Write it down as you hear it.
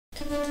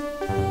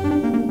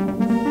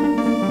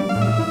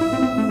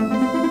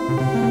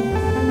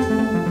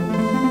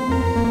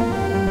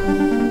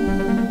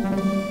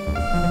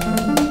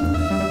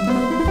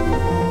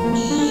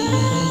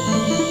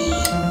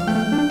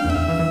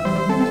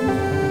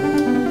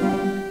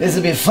This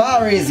would be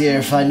far easier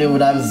if I knew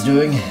what I was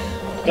doing.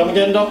 Come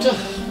again, Doctor?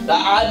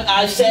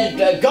 I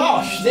said,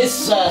 gosh,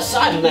 this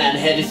Cyberman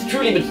head is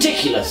truly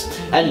meticulous,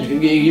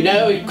 and, you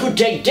know, it could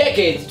take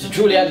decades to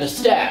truly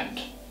understand.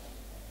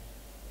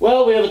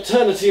 Well, we have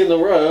eternity in the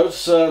road,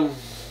 so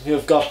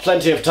you've got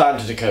plenty of time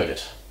to decode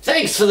it.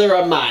 Thanks for the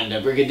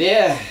reminder,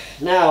 Brigadier.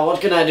 Now,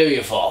 what can I do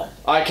you for?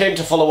 I came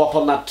to follow up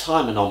on that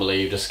time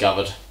anomaly you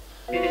discovered.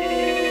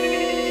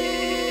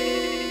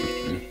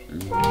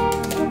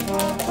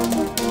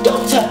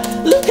 Doctor,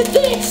 look at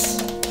this!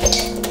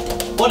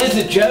 What is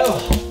it, Joe?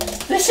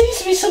 There seems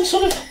to be some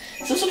sort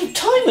of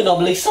time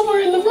anomaly somewhere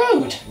in the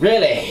road.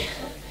 Really?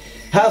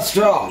 How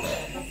strong?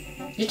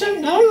 You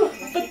don't know,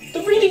 but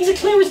the readings are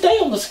clear as day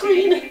on the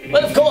screen.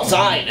 Well, of course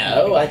I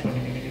know.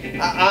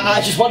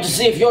 I just want to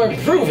see if you're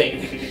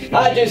improving.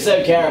 I do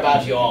so care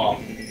about your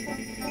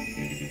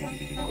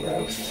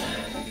growth.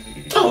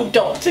 Oh,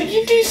 Doctor,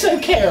 you do so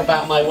care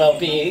about my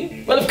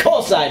well-being. Well, of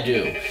course I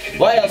do.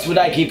 Why else would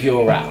I keep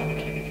you around?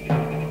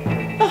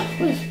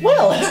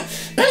 Well,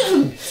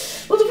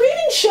 the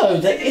readings show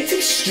that it's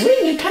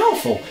extremely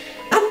powerful, and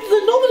the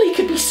anomaly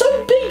could be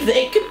so big that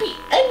it could be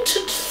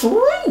entered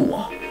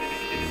through.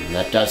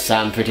 That does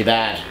sound pretty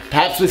bad.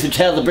 Perhaps we should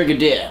tell the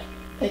Brigadier.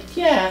 Could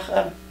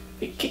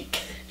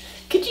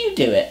you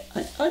do it?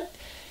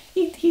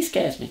 He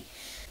scares me.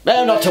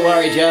 No, not to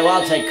worry, Joe.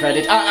 I'll take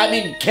credit. I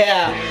mean,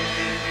 care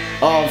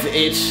of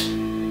it.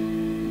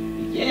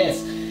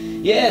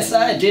 Yes,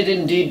 I did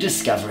indeed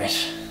discover it.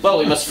 Well,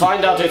 we must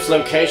find out its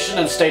location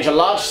and stage a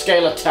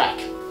large-scale attack.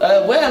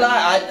 Well,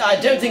 I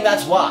don't think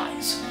that's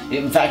wise.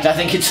 In fact, I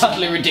think it's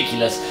utterly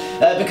ridiculous.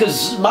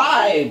 Because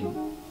my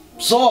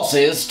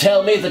sources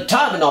tell me that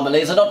time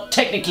anomalies are not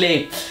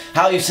technically,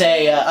 how you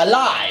say,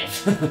 alive.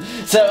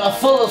 So a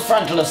full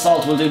frontal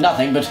assault will do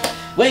nothing but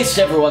waste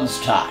everyone's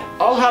time.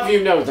 I'll have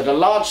you know that a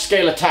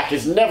large-scale attack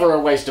is never a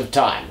waste of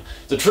time.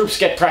 The troops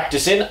get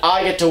practice in,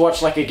 I get to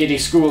watch like a giddy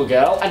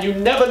schoolgirl, and you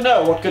never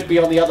know what could be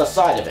on the other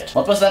side of it.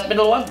 What was that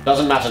middle one?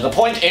 Doesn't matter. The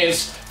point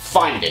is,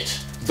 find it.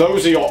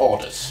 Those are your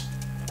orders.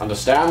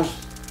 Understand?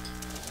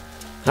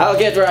 I'll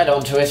get right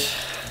onto it.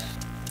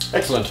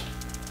 Excellent.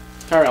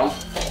 Carry on.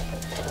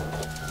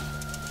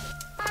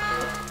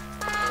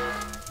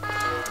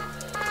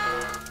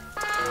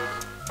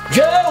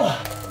 Joe!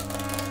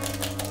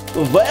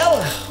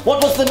 Well,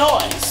 what was the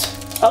noise?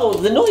 Oh,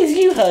 the noise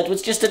you heard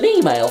was just an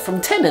email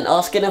from Tennant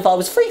asking if I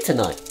was free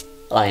tonight.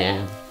 I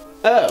am.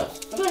 Oh.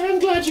 But I am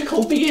glad you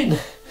called me in,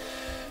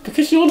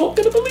 because you're not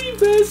going to believe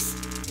this.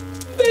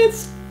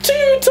 There's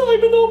 2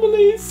 time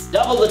anomalies.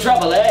 Double the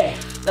trouble, eh?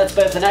 That's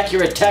both an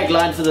accurate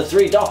tagline for the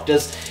 3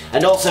 doctors,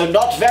 and also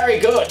not very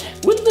good.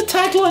 Wouldn't the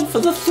tagline for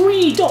the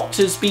 3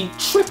 doctors be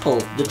triple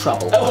the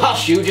trouble? Oh,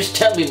 hush you, just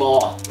tell me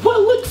more.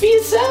 Well, look for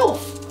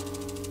yourself.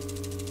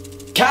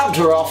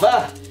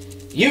 Counter-offer?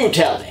 You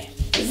tell me.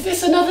 Is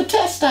this another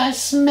test I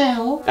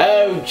smell?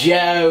 Oh,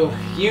 Joe,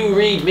 you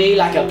read me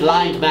like a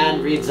blind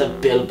man reads a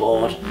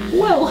billboard.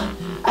 Well,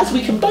 as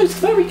we can both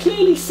very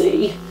clearly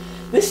see,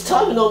 this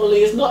time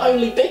anomaly is not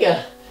only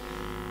bigger,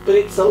 but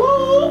it's a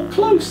lot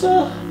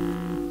closer.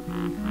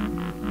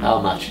 How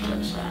much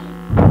closer?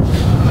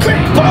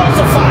 Quick, balls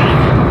of fire!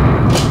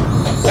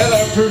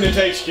 Hello, Punit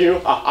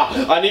HQ.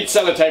 I need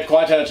sellotape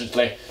quite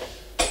urgently.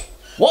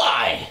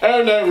 Why?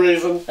 Oh, no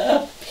reason.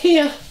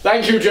 Here.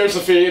 Thank you,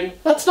 Josephine.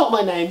 That's not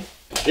my name.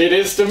 It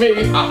is to me.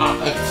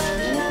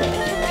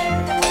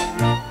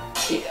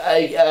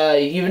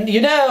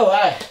 You know,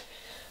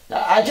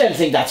 I don't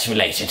think that's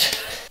related.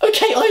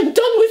 Okay, I'm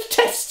done with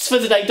tests for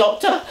today,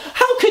 Doctor.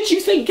 How could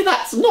you think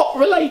that's not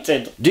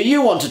related? Do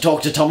you want to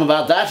talk to Tom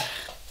about that?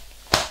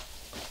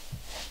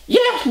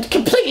 Yeah,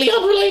 completely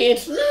unrelated.